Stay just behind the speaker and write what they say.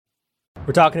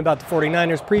We're talking about the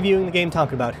 49ers, previewing the game,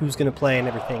 talking about who's going to play and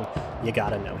everything you got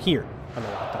to know here on the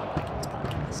Locked On Vikings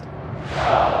podcast.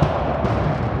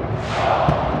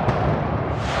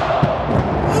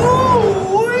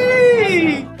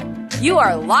 Ooh-wee! You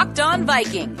are Locked On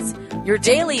Vikings, your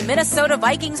daily Minnesota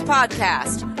Vikings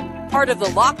podcast, part of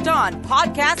the Locked On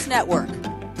Podcast Network,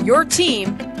 your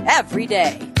team every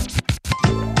day.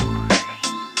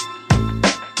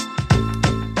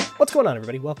 What's going on,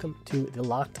 everybody? Welcome to the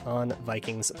Locked On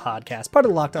Vikings podcast, part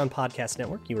of the Locked On Podcast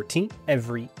Network, your team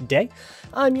every day.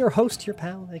 I'm your host, your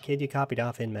pal, the kid you copied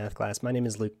off in math class. My name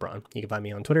is Luke Braun. You can find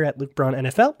me on Twitter at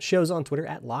LukeBraunNFL, shows on Twitter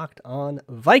at Locked On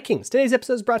Vikings. Today's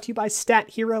episode is brought to you by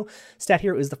Stat Hero. Stat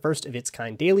Hero is the first of its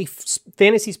kind daily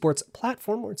fantasy sports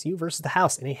platform where it's you versus the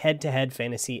house in a head-to-head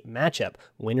fantasy matchup.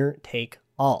 Winner take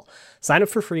all. Sign up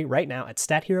for free right now at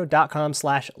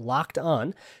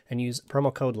stathero.com/lockedon and use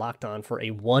promo code lockedon for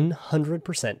a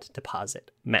 100%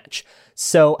 deposit match.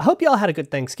 So I hope you all had a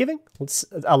good Thanksgiving.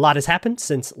 A lot has happened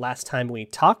since last time we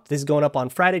talked. This is going up on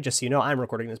Friday. Just so you know, I'm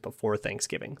recording this before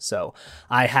Thanksgiving. So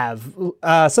I have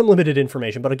some limited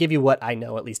information, but I'll give you what I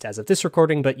know, at least as of this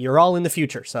recording, but you're all in the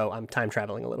future. So I'm time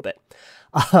traveling a little bit.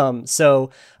 So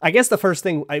I guess the first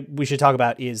thing we should talk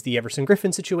about is the Everson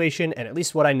Griffen situation, and at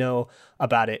least what I know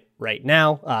about it right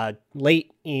now.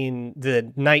 Late in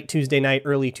the night, Tuesday night,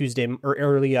 early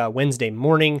Wednesday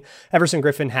morning, Everson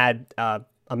Griffen had a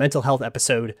mental health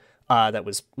episode that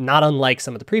was not unlike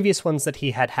some of the previous ones that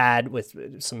he had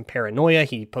with some paranoia.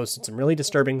 He posted some really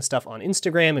disturbing stuff on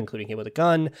Instagram, including him with a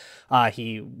gun.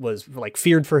 He was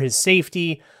feared for his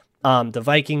safety. The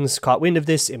Vikings caught wind of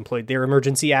this, employed their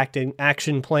emergency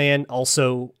action plan.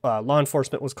 Also, law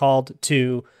enforcement was called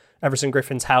to Everson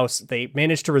Griffen's house. They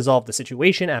managed to resolve the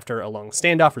situation after a long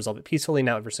standoff, resolve it peacefully.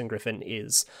 Now Everson Griffen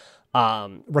is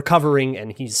recovering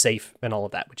and he's safe and all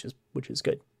of that, which is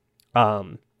good.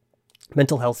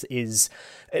 Mental health is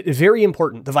very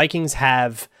important. The Vikings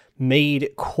have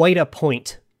made quite a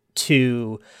point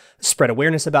to spread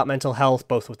awareness about mental health,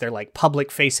 both with their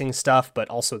public facing stuff, but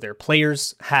also their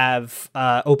players have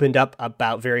opened up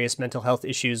about various mental health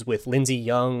issues with Lindsey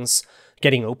Young's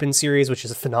Getting Open series, which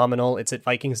is phenomenal. It's at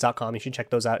Vikings.com. You should check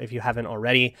those out if you haven't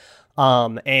already.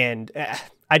 And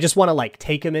I just want to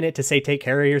take a minute to say, take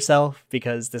care of yourself,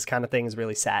 because this kind of thing is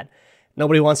really sad.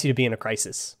 Nobody wants you to be in a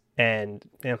crisis, and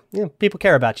people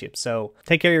care about you. So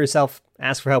take care of yourself,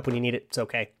 ask for help when you need it. It's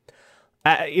okay.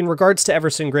 In regards to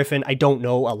Everson Griffen, I don't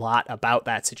know a lot about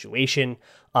that situation,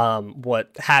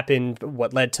 what happened,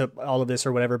 what led to all of this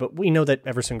or whatever, but we know that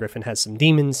Everson Griffen has some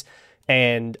demons,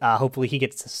 and hopefully he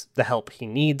gets the help he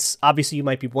needs. Obviously, you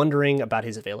might be wondering about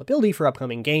his availability for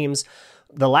upcoming games.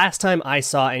 The last time I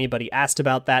saw anybody asked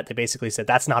about that, they basically said,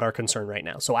 that's not our concern right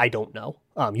now. So I don't know.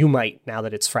 You might, now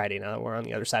that it's Friday, now that we're on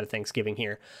the other side of Thanksgiving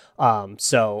here.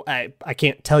 So I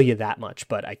can't tell you that much,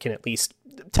 but I can at least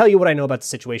tell you what I know about the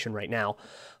situation right now.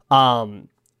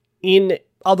 In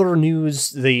other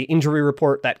news, the injury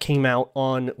report that came out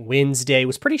on Wednesday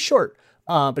was pretty short.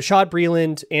 Bashaud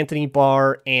Breeland, Anthony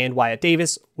Barr, and Wyatt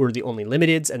Davis were the only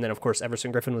limiteds. And then, of course,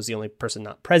 Everson Griffen was the only person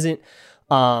not present,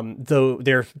 though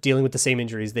they're dealing with the same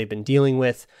injuries they've been dealing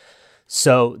with.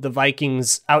 So the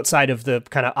Vikings, outside of the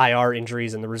kind of IR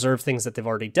injuries and the reserve things that they've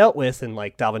already dealt with, and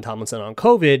Dalvin Tomlinson on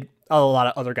COVID, a lot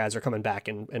of other guys are coming back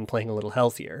and playing a little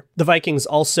healthier. The Vikings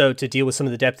also, to deal with some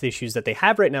of the depth issues that they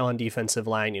have right now on defensive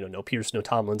line, no Pierce, no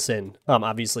Tomlinson,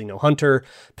 obviously no Hunter,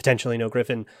 potentially no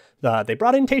Griffen. They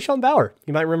brought in Tayshaun Bauer.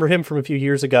 You might remember him from a few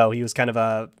years ago. He was kind of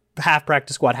a half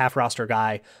practice squad, half roster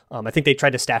guy. I think they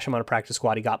tried to stash him on a practice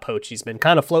squad. He got poached. He's been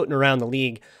kind of floating around the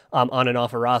league on and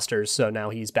off of rosters. So now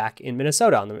he's back in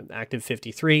Minnesota on the active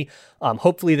 53.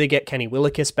 Hopefully they get Kenny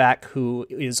Willekes back, who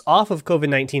is off of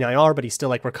COVID-19 IR, but he's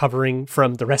still recovering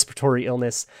from the respiratory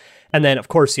illness. And then, of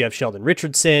course, you have Sheldon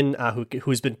Richardson,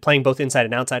 who's been playing both inside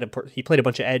and outside. He played a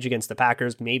bunch of edge against the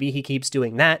Packers. Maybe he keeps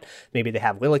doing that. Maybe they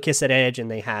have Willekes at edge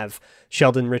and they have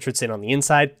Sheldon Richardson on the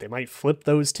inside. They might flip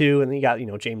those two. And then you got,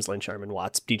 James Lynch, Sherman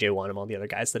Watts, DJ Wonnum, all the other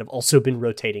guys that have also been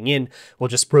rotating in. Will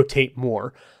just rotate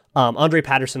more. Andre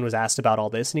Patterson was asked about all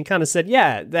this, and he kind of said,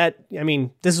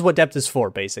 this is what depth is for,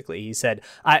 basically. He said,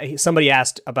 somebody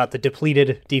asked about the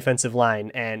depleted defensive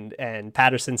line, and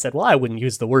Patterson said, well, I wouldn't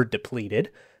use the word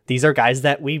depleted. These are guys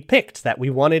that we picked, that we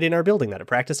wanted in our building, that have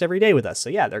practiced every day with us. So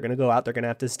yeah, they're going to go out, they're going to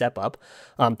have to step up.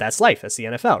 That's life, that's the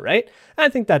NFL, right? I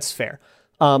think that's fair.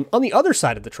 On the other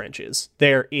side of the trenches,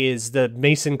 there is the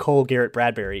Mason Cole, Garrett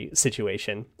Bradbury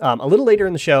situation. A little later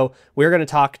in the show, we're going to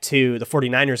talk to the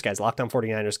 49ers guys, Locked On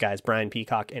 49ers guys, Brian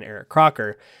Peacock and Eric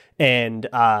Crocker, and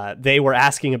they were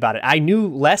asking about it. I knew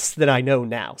less than I know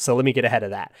now, so let me get ahead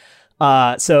of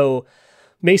that. So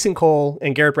Mason Cole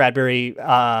and Garrett Bradbury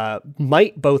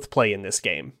might both play in this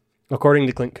game, according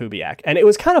to Clint Kubiak. And it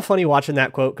was kind of funny watching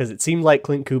that quote because it seemed like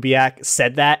Clint Kubiak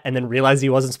said that and then realized he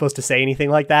wasn't supposed to say anything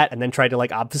like that and then tried to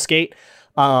like obfuscate.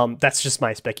 That's just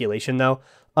my speculation though.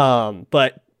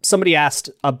 But somebody asked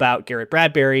about Garrett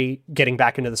Bradbury getting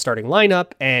back into the starting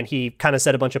lineup, and he kind of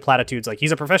said a bunch of platitudes like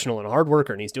he's a professional and a hard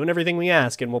worker and he's doing everything we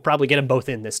ask and we'll probably get him both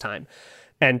in this time.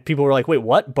 And people were like, wait,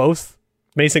 what? Both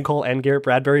Mason Cole and Garrett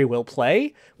Bradbury will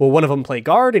play? Will one of them play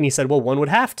guard? And he said, well, one would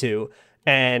have to.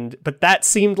 But that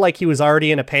seemed like he was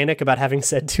already in a panic about having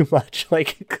said too much.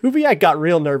 Like Kubiak got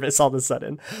real nervous all of a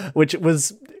sudden, which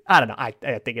was, I don't know. I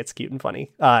think it's cute and funny.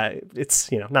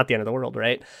 It's, not the end of the world.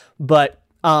 Right. But,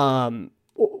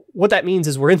 what that means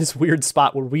is we're in this weird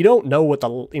spot where we don't know what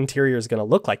the interior is going to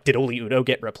look like. Did Oli Udoh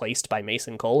get replaced by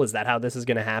Mason Cole? Is that how this is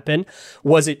going to happen?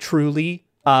 Was it truly,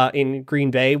 in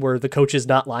Green Bay where the coach is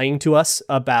not lying to us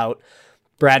about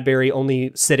Bradbury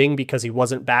only sitting because he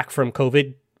wasn't back from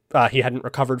COVID? He hadn't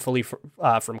recovered fully from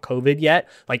COVID yet,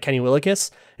 like Kenny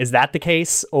Willekes. Is that the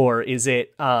case, or is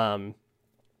it,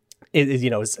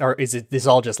 is it this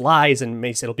all just lies and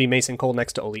it'll be Mason Cole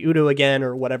next to Oli Udoh again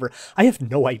or whatever? I have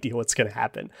no idea what's going to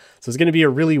happen. So it's going to be a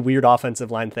really weird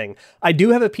offensive line thing. I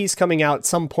do have a piece coming out at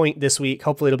some point this week.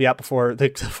 Hopefully it'll be out before the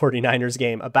 49ers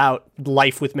game about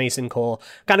life with Mason Cole.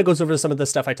 Kind of goes over some of the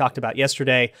stuff I talked about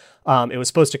yesterday. It was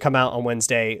supposed to come out on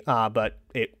Wednesday, but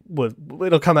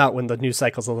it'll come out when the news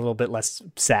cycle's a little bit less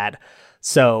sad.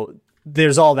 So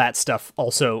there's all that stuff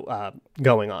also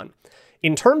going on.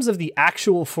 In terms of the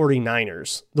actual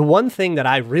 49ers, the one thing that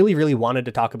I really, really wanted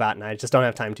to talk about, and I just don't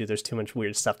have time to, there's too much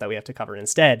weird stuff that we have to cover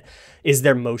instead, is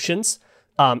their motions.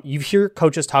 You hear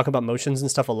coaches talk about motions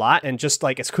and stuff a lot, and just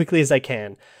like as quickly as I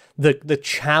can, the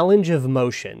challenge of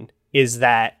motion is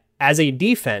that as a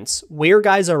defense, where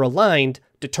guys are aligned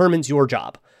determines your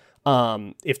job.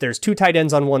 If there's two tight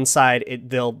ends on one side,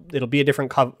 it'll be a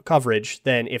different coverage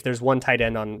than if there's one tight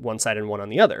end on one side and one on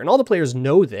the other. And all the players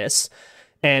know this.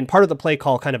 And part of the play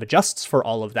call kind of adjusts for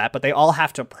all of that, but they all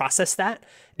have to process that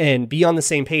and be on the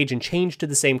same page and change to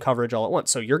the same coverage all at once.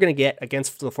 So you're going to get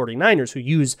against the 49ers who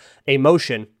use a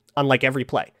motion on like every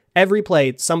play. Every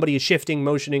play, somebody is shifting,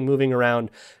 motioning, moving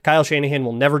around. Kyle Shanahan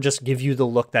will never just give you the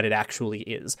look that it actually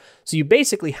is. So you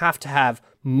basically have to have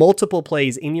multiple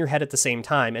plays in your head at the same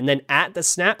time. And then at the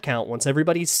snap count, once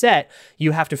everybody's set,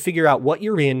 you have to figure out what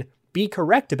you're in, be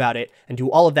correct about it, and do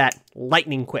all of that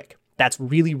lightning quick. That's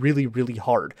really, really, really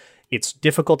hard. It's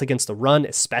difficult against the run,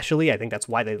 especially. I think that's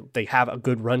why they have a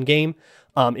good run game,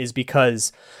 is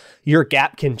because your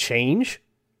gap can change.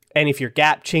 And if your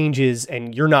gap changes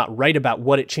and you're not right about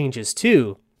what it changes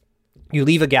to, you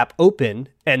leave a gap open,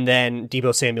 and then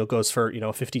Deebo Samuel goes for, a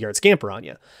 50-yard scamper on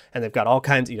you. And they've got all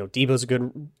kinds, Deebo's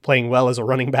playing well as a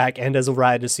running back and as a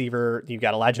wide receiver. You've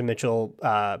got Elijah Mitchell,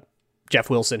 Jeff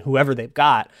Wilson, whoever they've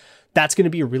got. That's going to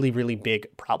be a really, really big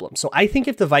problem. So I think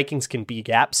if the Vikings can be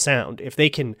gap sound, if they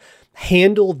can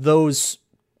handle those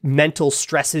mental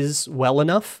stresses well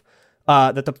enough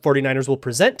that the 49ers will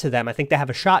present to them, I think they have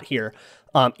a shot here,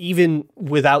 even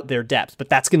without their depth. But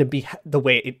that's going to be the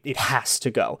way it has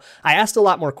to go. I asked a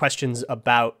lot more questions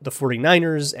about the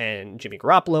 49ers and Jimmy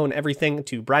Garoppolo and everything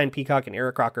to Brian Peacock and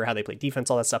Eric Crocker, how they play defense,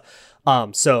 all that stuff.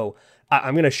 So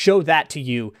I'm going to show that to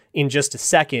you in just a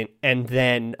second, and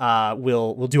then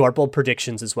we'll do our bold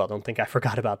predictions as well. Don't think I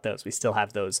forgot about those. We still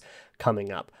have those coming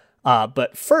up.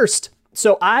 But first,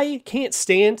 so I can't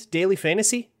stand daily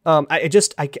fantasy. I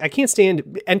can't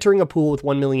stand entering a pool with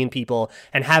 1 million people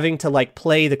and having to like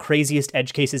play the craziest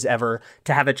edge cases ever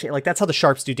to have a chance. Like that's how the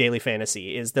Sharps do daily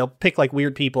fantasy, is they'll pick like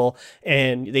weird people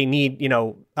and they need,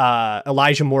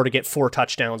 Elijah Moore to get 4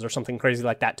 touchdowns or something crazy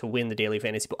like that to win the daily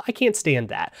fantasy pool. I can't stand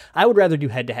that. I would rather do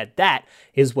head to head. That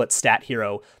is what Stat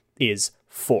Hero is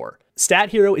for. Stat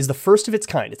Hero is the first of its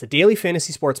kind. It's a daily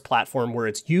fantasy sports platform where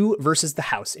it's you versus the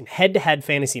house in head-to-head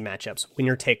fantasy matchups,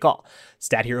 winner take all.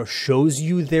 Stat Hero shows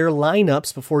you their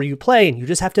lineups before you play, and you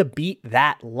just have to beat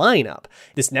that lineup.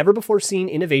 This never-before-seen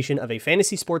innovation of a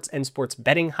fantasy sports and sports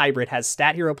betting hybrid has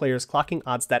Stat Hero players clocking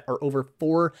odds that are over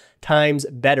 4 times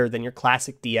better than your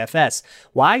classic DFS.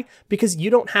 Why? Because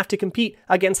you don't have to compete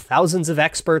against thousands of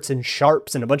experts and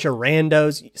sharps and a bunch of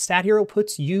randos. Stat Hero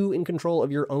puts you in control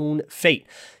of your own fate.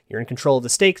 You're in control of the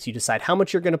stakes. You decide how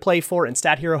much you're going to play for, and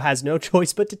Stat Hero has no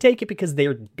choice but to take it because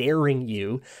they're daring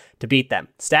you to beat them.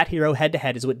 Stat Hero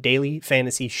head-to-head is what daily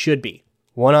fantasy should be.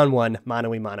 One-on-one,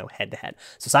 mano-a-mano, head-to-head.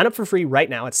 So sign up for free right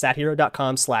now at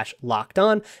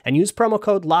stathero.com/lockedon and use promo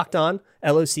code LOCKEDON,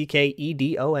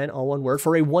 LOCKEDON, all one word,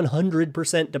 for a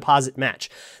 100% deposit match.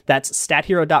 That's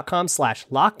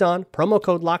stathero.com/lockedon, promo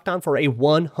code LOCKEDON for a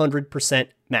 100%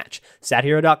 match.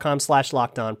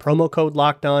 StatHero.com/lockedon, promo code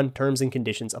lockedon, terms and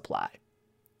conditions apply.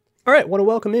 All right, want to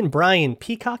welcome in Brian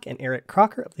Peacock and Eric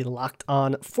Crocker of the Locked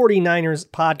On 49ers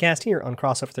podcast here on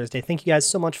Crossover Thursday. Thank you guys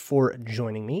so much for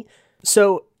joining me.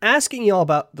 So, asking y'all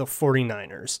about the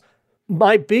 49ers,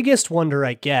 my biggest wonder,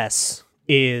 I guess,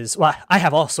 is, well, I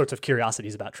have all sorts of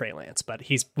curiosities about Trey Lance, but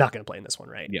he's not going to play in this one,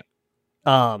 right? Yeah.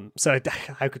 So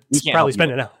I could probably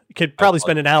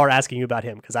spend an hour asking you about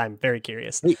him because I'm very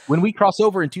curious. Hey, when we cross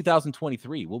over in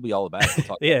 2023, we'll be all about it.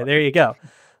 Yeah, there you go.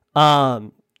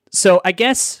 So I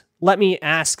guess let me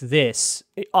ask this.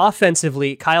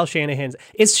 Offensively, Kyle Shanahan's,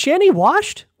 is Shanny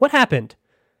washed? What happened?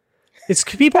 It's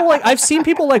people like, I've seen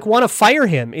people like want to fire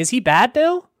him. Is he bad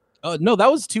now? No, that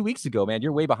was 2 weeks ago, man.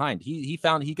 You're way behind. He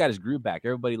got his groove back.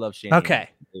 Everybody loves Shanahan. Okay.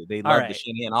 They love the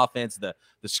Shanahan offense, the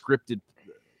scripted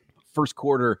first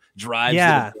quarter drives.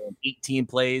 Yeah. 18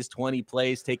 plays, 20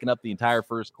 plays, taking up the entire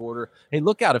first quarter. Hey,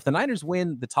 look out. If the Niners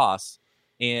win the toss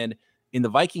and in the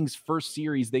Vikings first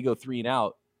series, they go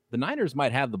 3-and-out, the Niners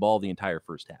might have the ball the entire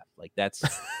first half. Like that's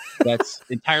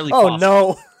entirely possible. Oh,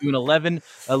 no. Do an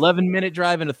 11-minute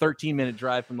drive and a 13-minute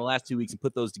drive from the last 2 weeks and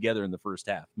put those together in the first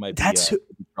half. That's who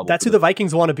the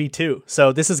Vikings want to be too.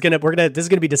 So this is gonna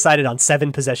be decided on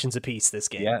 7 possessions apiece this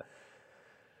game. Yeah.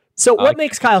 So what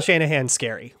makes Kyle Shanahan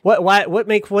scary?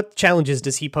 What challenges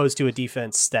does he pose to a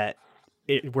defense that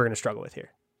we're gonna struggle with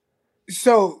here?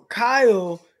 So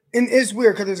Kyle, and it's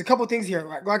weird because there's a couple things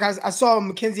here. Like I saw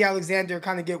Mackenzie Alexander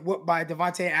kind of get whooped by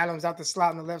Devontae Adams out the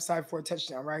slot on the left side for a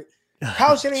touchdown, right?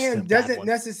 Kyle Shanahan doesn't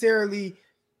necessarily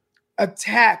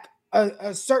attack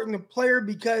a certain player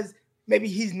because maybe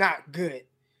he's not good.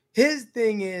 His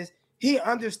thing is he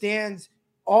understands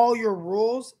all your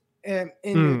rules and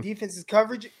in your defensive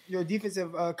coverage, your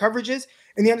defensive coverages,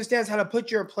 and he understands how to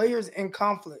put your players in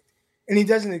conflict. And he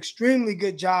does an extremely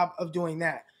good job of doing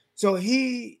that. So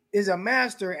he is a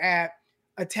master at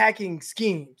attacking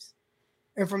schemes.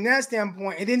 And from that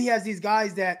standpoint, and then he has these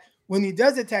guys that when he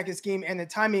does attack a scheme and the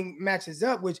timing matches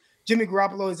up, which Jimmy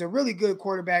Garoppolo is a really good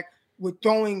quarterback with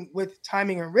throwing with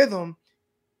timing and rhythm,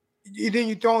 then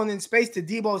you throw in space to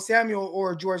Deebo Samuel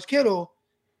or George Kittle,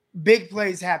 big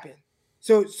plays happen.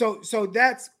 So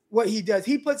that's what he does.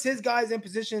 He puts his guys in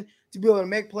position to be able to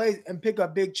make plays and pick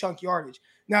up big chunk yardage.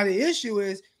 Now, the issue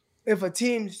is if a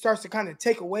team starts to kind of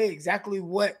take away exactly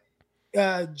what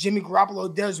Jimmy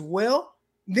Garoppolo does well,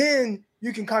 then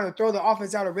you can kind of throw the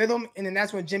offense out of rhythm, and then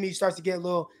that's when Jimmy starts to get a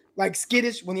little like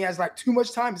skittish when he has like too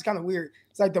much time. It's kind of weird.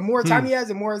 It's like the more time he has,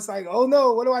 the more it's like, oh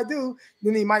no, what do I do?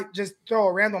 Then he might just throw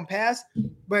a random pass.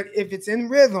 But if it's in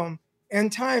rhythm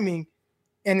and timing,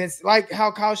 and it's like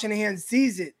how Kyle Shanahan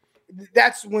sees it,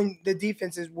 that's when the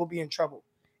defenses will be in trouble.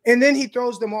 And then he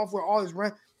throws them off with all his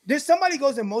run. There's somebody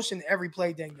goes in motion every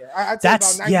play dang there. I'd say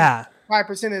about 95%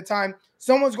 of the time,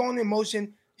 someone's going in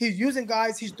motion. He's using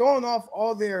guys. He's throwing off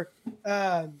all their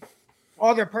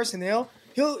personnel.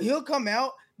 He'll come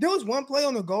out. There was one play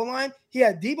on the goal line. He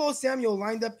had Deebo Samuel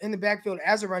lined up in the backfield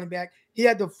as a running back. He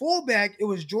had the fullback. It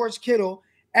was George Kittle.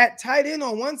 At tight end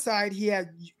on one side, he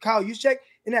had Kyle Juszczyk.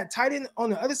 And at tight end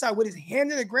on the other side with his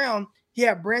hand in the ground, he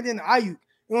had Brandon Ayuk.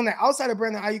 And on the outside of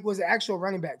Brandon Ayuk was the actual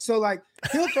running back. So, like,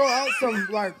 he'll throw out some,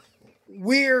 like,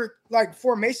 weird, like,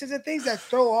 formations and things that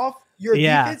throw off your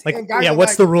defense. Like, and guys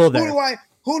what's the rule there?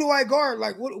 Who do I guard?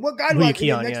 Like, what guy do I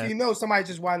key on? Next thing you know, somebody's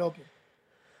just wide open.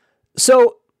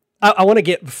 So, I want to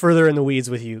get further in the weeds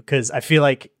with you because I feel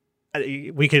like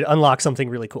we could unlock something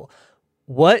really cool.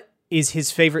 What is his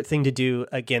favorite thing to do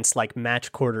against like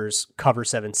match quarters, cover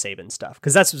 7 Saban stuff?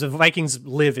 Because that's the Vikings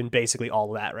live in basically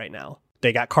all of that right now.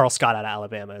 They got Carl Scott out of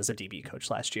Alabama as a DB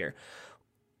coach last year.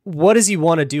 What does he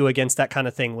want to do against that kind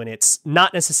of thing when it's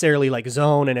not necessarily like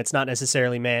zone and it's not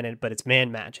necessarily man, but it's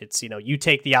man match? It's, you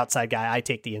take the outside guy, I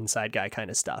take the inside guy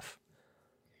kind of stuff.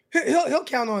 He'll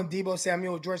count on Deebo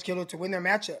Samuel, George Kittle to win their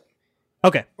matchup.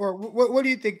 Okay. Or what do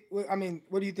you think? I mean,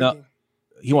 what do you think? No,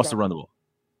 he wants to run the ball.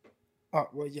 Oh,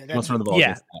 well, yeah. He wants to run the ball.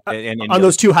 Yeah. And on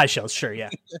those 2 high shells, sure, yeah.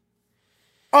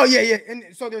 Oh, yeah. And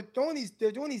so they're doing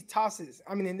these tosses.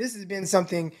 I mean, and this has been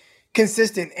something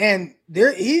consistent. And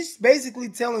he's basically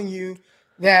telling you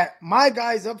that my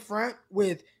guys up front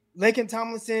with Laken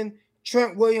Tomlinson,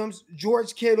 Trent Williams,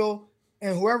 George Kittle,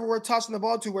 and whoever we're tossing the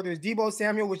ball to, whether it's Deebo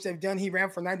Samuel, which they've done, he ran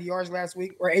for 90 yards last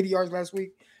week or 80 yards last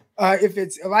week. If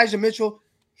it's Elijah Mitchell,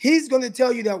 he's going to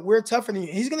tell you that we're tougher than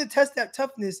you. He's going to test that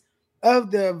toughness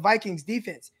of the Vikings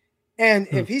defense. And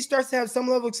if he starts to have some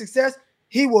level of success,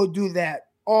 he will do that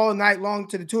all night long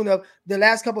to the tune of the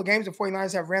last couple of games, the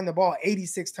 49ers have ran the ball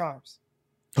 86 times.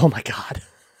 Oh, my God.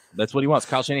 That's what he wants.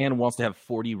 Kyle Shanahan wants to have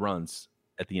 40 runs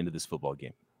at the end of this football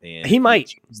game. And he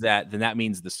might. Then that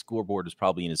means the scoreboard is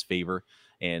probably in his favor,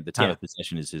 and the time of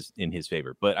possession is in his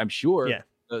favor. But I'm sure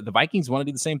the Vikings want to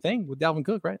do the same thing with Dalvin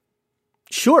Cook, right?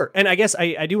 Sure. And I guess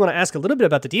I do want to ask a little bit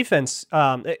about the defense.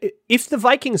 If the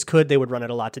Vikings could, they would run it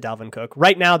a lot to Dalvin Cook.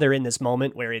 Right now, they're in this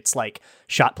moment where it's like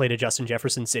shot play to Justin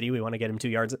Jefferson City. We want to get him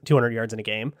 200 yards in a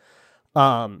game.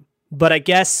 But I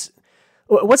guess,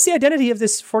 what's the identity of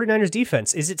this 49ers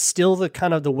defense? Is it still the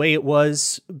kind of the way it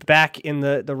was back in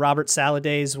the Robert Saleh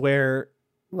days where,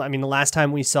 I mean, the last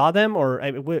time we saw them? Or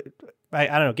I don't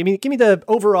know. Give me the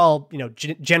overall,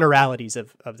 generalities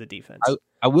of the defense.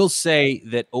 I will say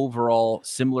that overall,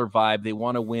 similar vibe. They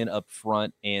want to win up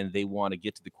front, and they want to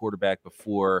get to the quarterback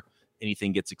before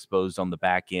anything gets exposed on the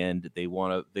back end. They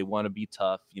want to be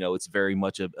tough. It's very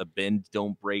much a bend,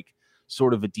 don't break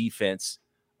sort of a defense.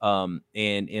 And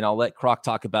I'll let Croc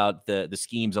talk about the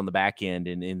schemes on the back end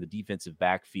and in the defensive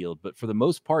backfield. But for the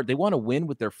most part, they want to win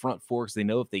with their front four because they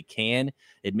know if they can,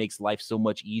 it makes life so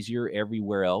much easier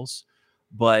everywhere else.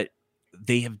 But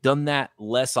they have done that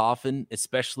less often,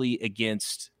 especially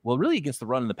against the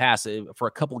run in the past. For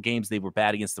a couple of games, they were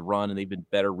bad against the run, and they've been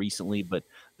better recently. But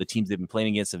the teams they've been playing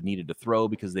against have needed to throw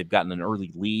because they've gotten an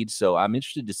early lead. So I'm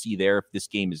interested to see there if this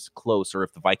game is close or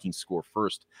if the Vikings score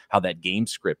first, how that game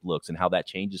script looks and how that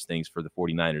changes things for the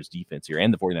 49ers defense here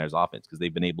and the 49ers offense, because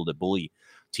they've been able to bully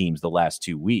teams the last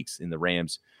 2 weeks in the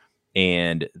Rams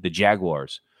and the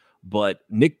Jaguars. But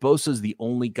Nick Bosa is the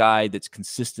only guy that's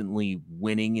consistently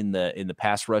winning in the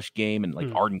pass rush game.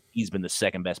 And Arden Key's been the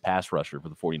second best pass rusher for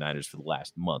the 49ers for the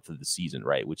last month of the season,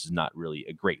 right? Which is not really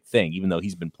a great thing, even though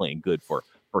he's been playing good for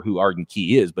who Arden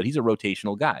Key is, but he's a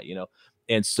rotational guy,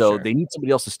 And so they need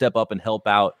somebody else to step up and help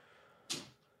out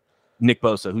Nick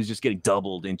Bosa, who's just getting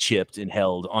doubled and chipped and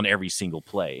held on every single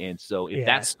play. And so if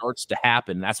that starts to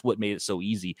happen, that's what made it so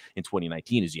easy in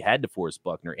 2019 is you had DeForest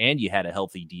Buckner and you had a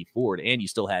healthy D Ford and you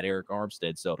still had Eric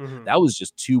Armstead. So that was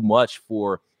just too much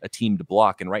for a team to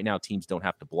block. And right now teams don't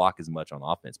have to block as much on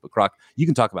offense. But Croc, you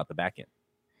can talk about the back end.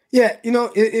 Yeah,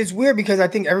 it's weird because I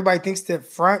think everybody thinks that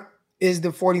front is the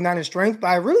 49ers strength, but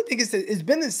I really think it's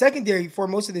been the secondary for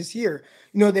most of this year.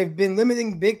 They've been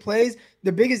limiting big plays.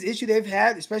 The biggest issue they've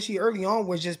had, especially early on,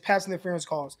 was just pass interference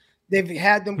calls. They've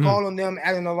had them call on them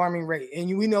at an alarming rate.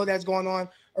 And we know that's going on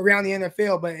around the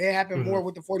NFL, but it happened more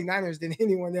with the 49ers than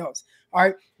anyone else. All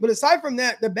right. But aside from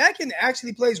that, the back end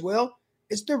actually plays well.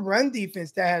 It's the run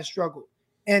defense that has struggled.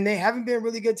 And they haven't been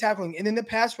really good tackling. And then the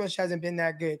pass rush hasn't been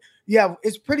that good. Yeah,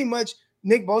 it's pretty much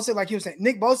Nick Bosa, like you were saying,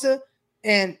 Nick Bosa,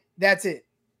 and that's it.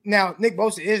 Now, Nick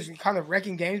Bosa is kind of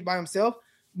wrecking games by himself,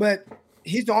 but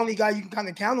he's the only guy you can kind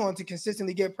of count on to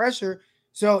consistently get pressure.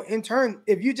 So in turn,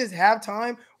 if you just have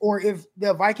time, or if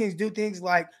the Vikings do things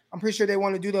like, I'm pretty sure they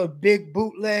want to do those big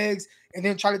bootlegs and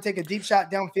then try to take a deep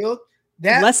shot downfield.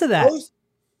 Less of that.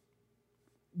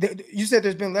 You said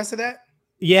there's been less of that?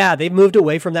 Yeah, they've moved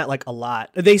away from that a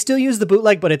lot. They still use the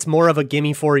bootleg, but it's more of a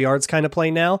gimme 4 yards kind of play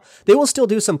now. They will still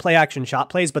do some play action shot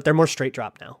plays, but they're more straight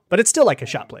drop now. But it's still like a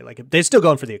shot play. They're still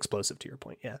going for the explosive, to your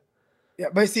point. Yeah. Yeah,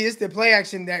 but see, it's the play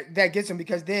action that gets them,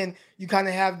 because then you kind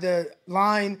of have the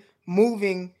line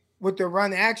moving with the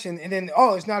run action, and then,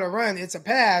 it's not a run, it's a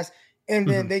pass, and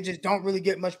then they just don't really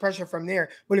get much pressure from there.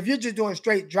 But if you're just doing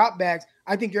straight drop backs,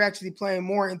 I think you're actually playing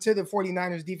more into the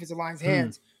 49ers defensive line's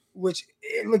hands, which,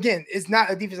 again, is not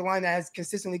a defensive line that has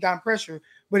consistently gotten pressure.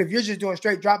 But if you're just doing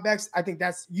straight drop backs, I think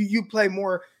that's you play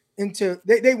more into –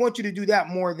 they want you to do that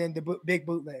more than the big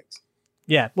bootlegs.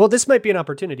 Yeah, well, this might be an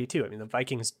opportunity too. I mean, the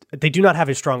Vikings, they do not have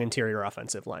a strong interior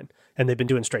offensive line, and they've been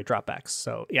doing straight dropbacks.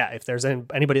 So yeah, if there's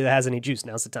anybody that has any juice,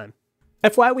 now's the time.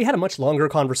 FYI, we had a much longer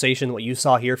conversation than what you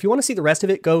saw here. If you want to see the rest of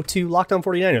it, go to Locked On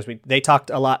 49ers. They talked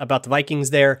a lot about the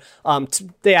Vikings there.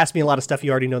 They asked me a lot of stuff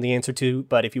you already know the answer to,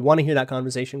 but if you want to hear that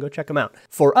conversation, go check them out.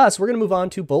 For us, we're going to move on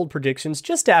to bold predictions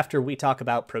just after we talk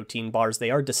about protein bars.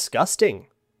 They are disgusting.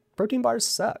 Protein bars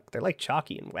suck. They're like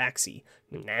chalky and waxy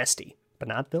and nasty. But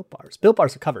not Built Bars. Built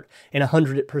Bars are covered in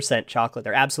 100% chocolate.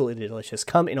 They're absolutely delicious.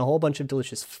 Come in a whole bunch of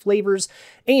delicious flavors,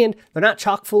 and they're not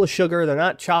chock full of sugar. They're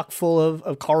not chock full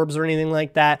of carbs or anything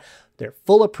like that. They're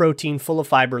full of protein, full of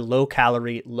fiber, low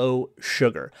calorie, low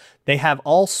sugar. They have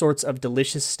all sorts of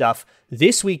delicious stuff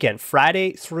this weekend,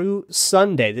 Friday through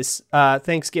Sunday. This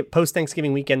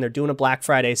post-Thanksgiving weekend, they're doing a Black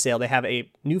Friday sale. They have a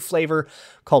new flavor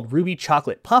called Ruby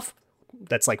Chocolate Puff.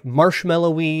 That's like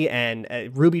marshmallowy, and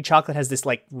Ruby chocolate has this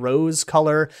like rose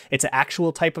color. It's an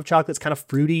actual type of chocolate. It's kind of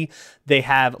fruity. They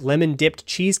have lemon dipped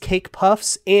cheesecake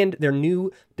puffs and their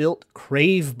new Built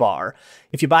Crave bar.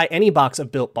 If you buy any box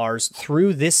of Built Bars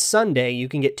through this Sunday, you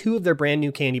can get 2 of their brand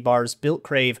new candy bars, Built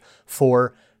Crave,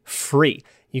 for free.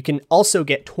 You can also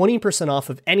get 20% off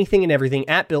of anything and everything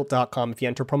at Built.com if you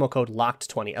enter promo code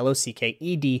LOCKED20,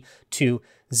 LOCKED20.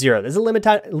 This is a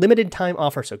limited time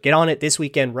offer, so get on it this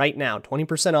weekend right now.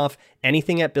 20% off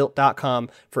anything at Built.com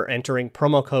for entering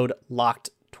promo code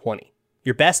LOCKED20.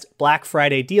 Your best Black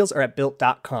Friday deals are at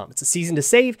Built.com. It's a season to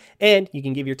save, and you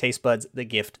can give your taste buds the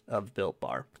gift of Built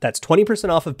Bar. That's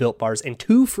 20% off of Built Bars and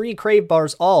 2 free Crave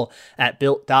Bars all at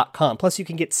Built.com. Plus, you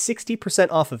can get 60%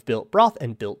 off of Built Broth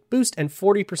and Built Boost and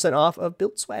 40% off of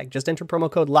Built Swag. Just enter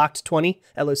promo code LOCKED20,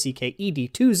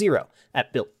 LOCKED20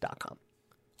 at Built.com.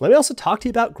 Let me also talk to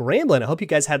you about Grambling. I hope you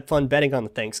guys had fun betting on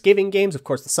the Thanksgiving games. Of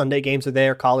course, the Sunday games are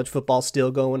there. College football still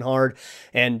going hard.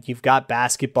 And you've got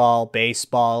basketball,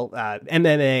 baseball,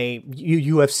 MMA,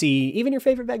 UFC, even your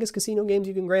favorite Vegas casino games.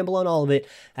 You can Gramble on all of it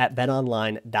at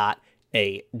betonline.ag.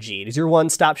 It is your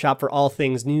one-stop shop for all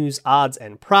things news, odds,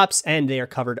 and props. And they are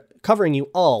covering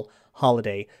you all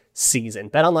holiday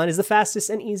season. BetOnline is the fastest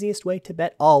and easiest way to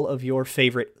bet all of your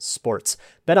favorite sports.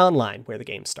 BetOnline, where the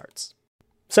game starts.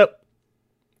 So,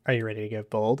 are you ready to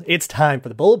get bold? It's time for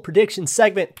the bold prediction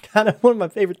segment. Kind of one of my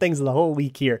favorite things of the whole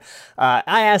week here. I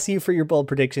ask you for your bold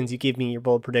predictions. You give me your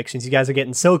bold predictions. You guys are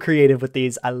getting so creative with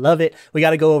these. I love it. We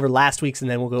got to go over last week's, and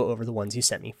then we'll go over the ones you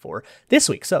sent me for this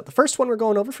week. So the first one we're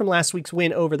going over from last week's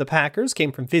win over the Packers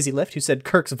came from Fizzy Lift, who said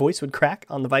Kirk's voice would crack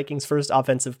on the Vikings' first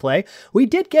offensive play. We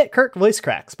did get Kirk voice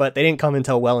cracks, but they didn't come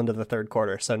until well into the third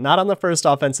quarter. So not on the first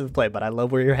offensive play, but I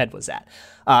love where your head was at.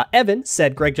 Evan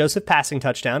said Greg Joseph passing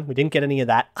touchdown. We didn't get any of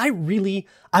that. I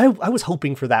was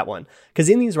hoping for that one, because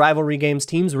in these rivalry games,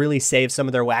 teams really save some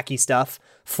of their wacky stuff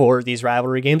for these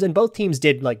rivalry games, and both teams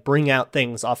did like bring out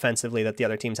things offensively that the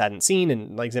other teams hadn't seen,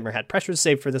 and like Zimmer had pressures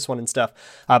saved for this one and stuff,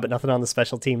 but nothing on the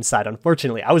special teams side,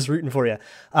 unfortunately. I was rooting for you.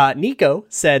 Nico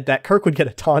said that Kirk would get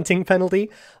a taunting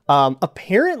penalty.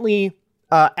 Apparently,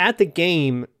 at the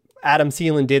game, Adam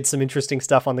Thielen did some interesting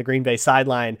stuff on the Green Bay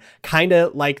sideline, kind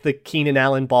of like the Keenan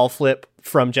Allen ball flip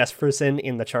from Jefferson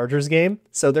in the Chargers game.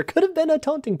 So there could have been a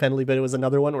taunting penalty, but it was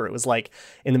another one where it was like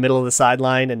in the middle of the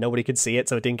sideline and nobody could see it,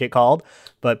 so it didn't get called.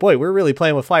 But boy, we're really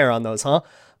playing with fire on those, huh?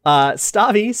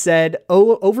 Stavi said,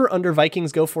 over under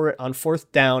Vikings go for it on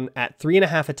 4th down at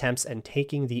 3.5 attempts and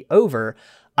taking the over.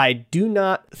 I do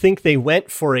not think they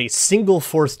went for a single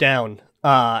 4th down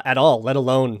at all, let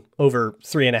alone over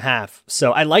 3.5.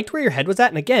 So I liked where your head was at.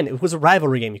 And again, it was a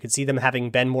rivalry game. You could see them having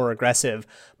been more aggressive,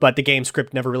 but the game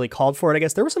script never really called for it. I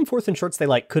guess there were some 4th and shorts they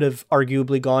like could have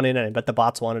arguably gone in, and I bet the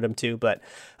bots wanted them to, but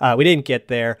we didn't get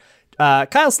there. Kyle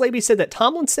Slaby said that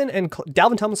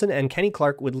Dalvin Tomlinson and Kenny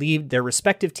Clark would lead their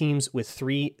respective teams with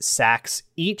 3 sacks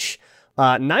each.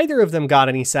 Neither of them got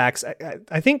any sacks.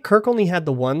 I think Kirk only had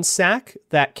the 1 sack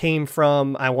that came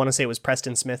from, I want to say it was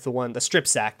Preston Smith, the strip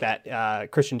sack that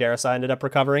Christian Darrisaw ended up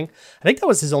recovering. I think that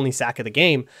was his only sack of the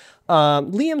game.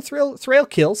 Liam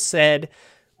Thrailkill said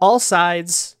all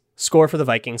sides score for the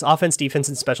Vikings, offense, defense,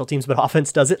 and special teams, but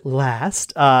offense does it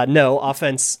last. No,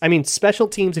 offense, special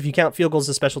teams, if you count field goals,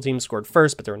 the special teams scored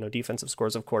first, but there were no defensive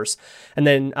scores, of course. And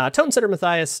then Tone Setter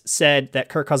Matthias said that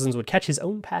Kirk Cousins would catch his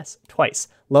own pass twice.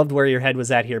 Loved where your head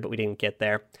was at here, but we didn't get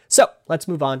there. So let's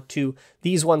move on to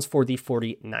these ones for the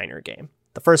 49er game.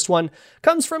 The first one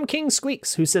comes from King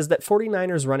Squeaks, who says that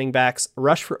 49ers running backs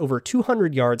rush for over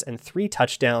 200 yards and 3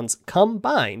 touchdowns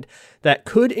combined. That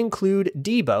could include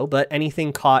Debo, but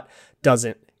anything caught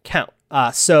doesn't count.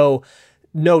 So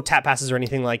no tap passes or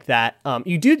anything like that.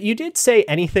 You did say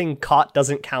anything caught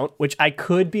doesn't count, which I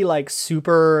could be like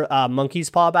super monkey's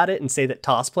paw about it and say that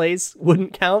toss plays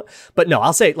wouldn't count. But no,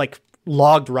 I'll say like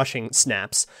logged rushing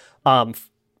snaps.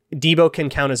 Debo can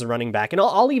count as a running back, and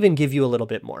I'll even give you a little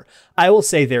bit more. I will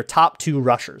say their top 2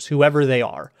 rushers, whoever they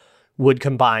are, would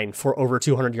combine for over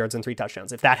 200 yards and 3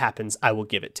 touchdowns. If that happens, I will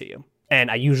give it to you. And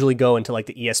I usually go into like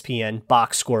the ESPN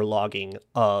box score logging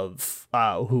of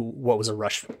what was a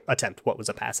rush attempt, what was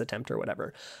a pass attempt, or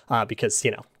whatever, because,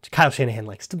 Kyle Shanahan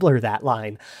likes to blur that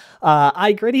line.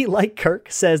 iGritty, like Kirk,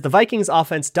 says the Vikings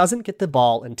offense doesn't get the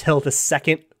ball until the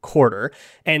second quarter.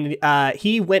 And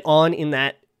he went on in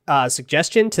that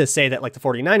suggestion to say that like the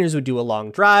 49ers would do a long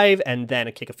drive and then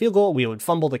a kick a field goal. We would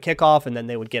fumble the kickoff and then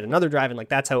they would get another drive. And like,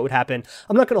 that's how it would happen.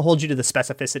 I'm not going to hold you to the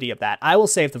specificity of that. I will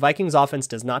say if the Vikings offense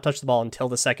does not touch the ball until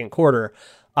the second quarter,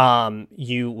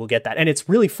 you will get that. And it's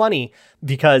really funny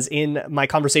because in my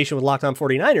conversation with Locked On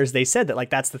 49ers, they said that like,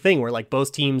 that's the thing where like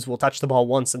both teams will touch the ball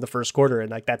once in the first quarter.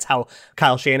 And like, that's how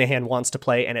Kyle Shanahan wants to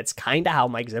play. And it's kind of how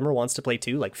Mike Zimmer wants to play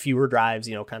too, like fewer drives,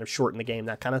 kind of shorten the game,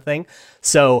 that kind of thing.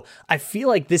 So I feel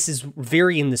like this is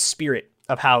very in the spirit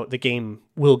of how the game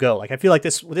will go. Like, I feel like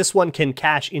this one can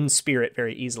cash in spirit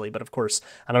very easily, but of course,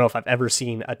 I don't know if I've ever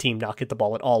seen a team not get the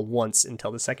ball at all once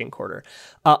until the second quarter.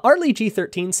 Artley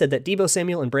G13 said that Deebo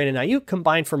Samuel and Brandon Ayuk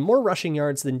combined for more rushing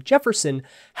yards than Jefferson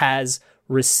has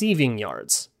receiving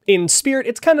yards. In spirit,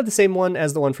 it's kind of the same one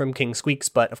as the one from King Squeaks,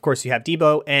 but of course you have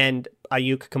Deebo and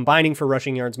Ayuk combining for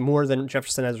rushing yards more than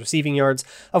Jefferson has receiving yards.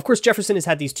 Of course, Jefferson has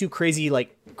had these two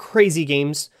crazy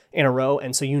games in a row,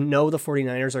 and so the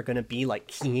 49ers are going to be like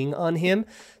keying on him.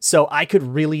 So I could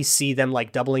really see them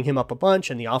like doubling him up a bunch,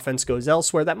 and the offense goes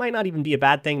elsewhere. That might not even be a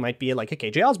bad thing. Might be like a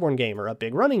KJ Osborne game or a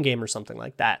big running game or something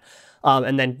like that.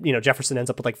 And then, Jefferson ends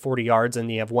up with like 40 yards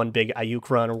and you have one big Ayuk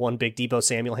run or one big Deebo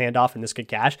Samuel handoff, and this could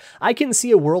cash. I can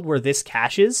see a world where this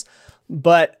cashes,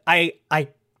 but I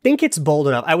think it's bold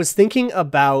enough. I was thinking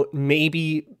about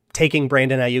maybe taking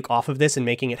Brandon Ayuk off of this and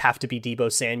making it have to be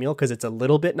Deebo Samuel because it's a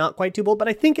little bit not quite too bold, but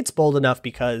I think it's bold enough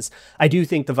because I do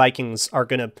think the Vikings are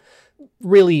going to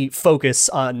really focus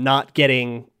on not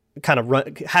getting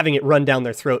having it run down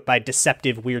their throat by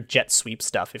deceptive, weird jet sweep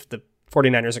stuff. If the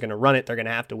 49ers are going to run it, they're going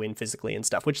to have to win physically and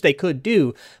stuff, which they could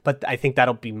do, but I think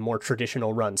that'll be more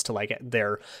traditional runs to like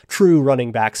their true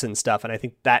running backs and stuff. And I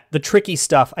think that the tricky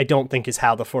stuff, I don't think is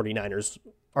how the 49ers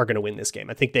are going to win this game.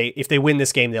 I think if they win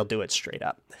this game, they'll do it straight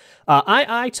up.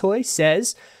 Toy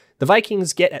says the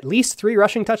Vikings get at least 3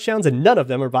 rushing touchdowns and none of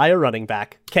them are by a running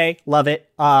back. Okay, love it.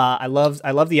 I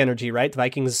love the energy, right? The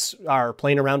Vikings are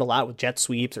playing around a lot with jet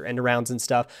sweeps or end arounds and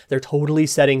stuff. They're totally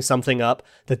setting something up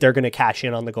that they're going to cash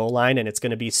in on the goal line, and it's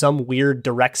going to be some weird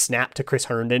direct snap to Chris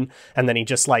Herndon, and then he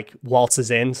just like waltzes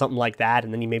in, something like that,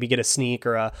 and then you maybe get a sneak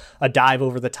or a dive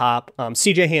over the top.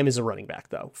 CJ Ham is a running back,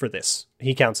 though, for this.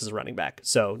 He counts as a running back.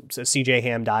 So CJ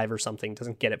Ham dive or something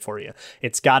doesn't get it for you.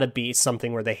 It's got to be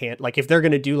something where they like if they're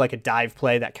going to do like a dive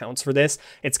play that counts for this,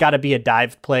 it's got to be a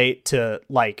dive play to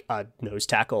like a nose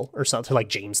tackle or something like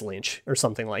James Lynch or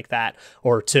something like that.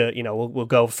 Or to, we'll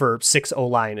go for 6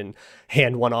 O-line and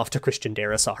hand one off to Christian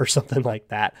Darrisaw or something like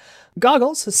that.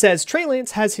 Goggles says Trey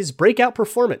Lance has his breakout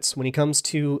performance when he comes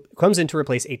in to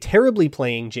replace a terribly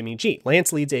playing Jimmy G.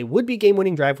 Lance leads a would-be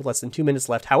game-winning drive with less than 2 minutes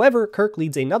left. However, Kirk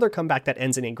leads another comeback that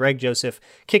ends in a Greg Joseph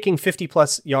kicking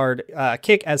 50-plus yard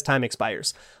kick as time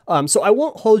expires. So I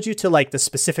won't hold you to like the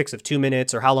specifics of 2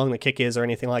 minutes or how long the kick is or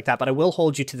anything like that, but I will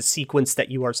hold you to the sequence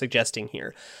that you are suggesting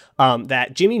here.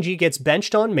 That Jimmy G gets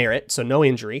benched on merit, so no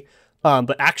injury,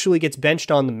 but actually gets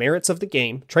benched on the merits of the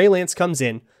game. Trey Lance comes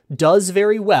in, does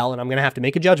very well, and I'm going to have to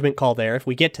make a judgment call there if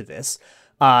we get to this.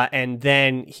 And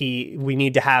then we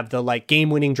need to have the like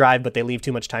game-winning drive, but they leave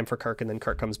too much time for Kirk, and then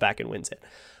Kirk comes back and wins it.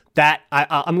 That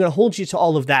I'm going to hold you to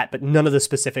all of that, but none of the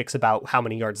specifics about how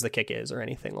many yards the kick is or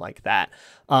anything like that.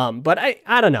 But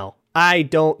I don't know. I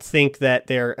don't think that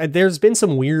there's been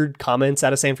some weird comments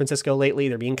out of San Francisco lately.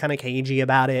 They're being kind of cagey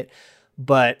about it,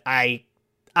 but I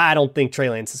don't think Trey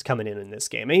Lance is coming in this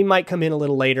game. He might come in a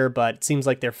little later, but it seems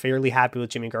like they're fairly happy with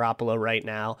Jimmy Garoppolo right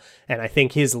now. And I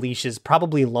think his leash is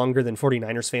probably longer than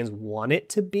 49ers fans want it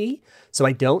to be. So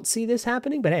I don't see this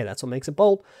happening, but hey, that's what makes it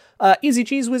bold. Easy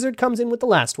Cheese Wizard comes in with the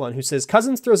last one, who says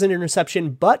Cousins throws an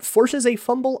interception, but forces a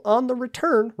fumble on the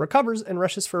return, recovers, and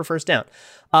rushes for a first down.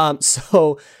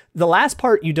 So the last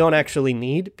part you don't actually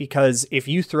need, because if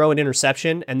you throw an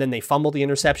interception and then they fumble the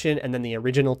interception and then the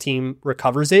original team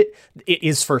recovers it, it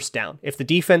is first down. If the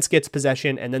defense gets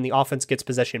possession and then the offense gets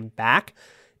possession back,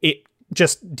 it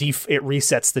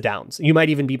resets the downs. You might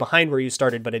even be behind where you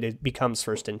started, but it becomes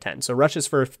 1st and 10. So rushes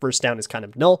for first down is kind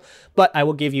of null, but I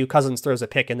will give you Cousins throws a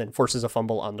pick and then forces a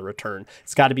fumble on the return.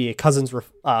 It's got to be a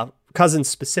Cousins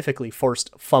specifically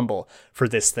forced fumble for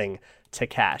this thing to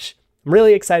cash. I'm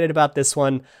really excited about this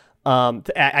one.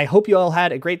 I hope you all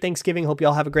had a great Thanksgiving. Hope you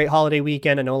all have a great holiday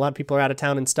weekend. I know a lot of people are out of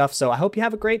town and stuff, so I hope you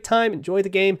have a great time. Enjoy the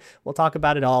game. We'll talk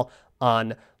about it all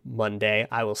on Monday.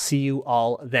 I will see you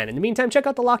all then. In the meantime, check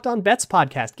out the Locked On Bets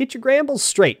podcast. Get your grambles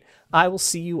straight. I will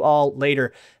see you all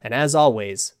later. And as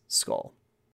always, Skol.